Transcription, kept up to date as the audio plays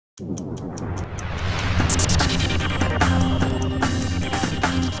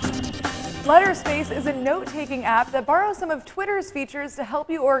Letterspace is a note-taking app that borrows some of Twitter's features to help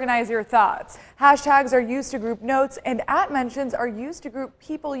you organize your thoughts. Hashtags are used to group notes, and @mentions are used to group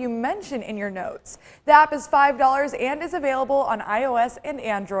people you mention in your notes. The app is $5 and is available on iOS and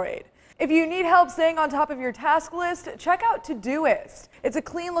Android. If you need help staying on top of your task list, check out Todoist. It's a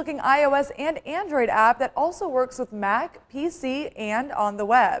clean-looking iOS and Android app that also works with Mac, PC, and on the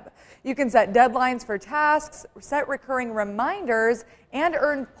web. You can set deadlines for tasks, set recurring reminders, and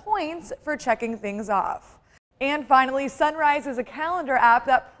earn points for checking things off. And finally, Sunrise is a calendar app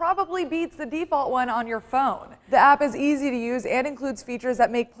that probably beats the default one on your phone. The app is easy to use and includes features that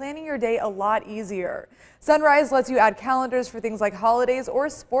make planning your day a lot easier. Sunrise lets you add calendars for things like holidays or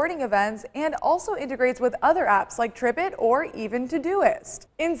sporting events, and also integrates with other apps like TripIt or even Todoist.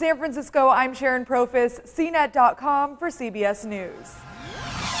 In San Francisco, I'm Sharon Profis, CNET.com for CBS News.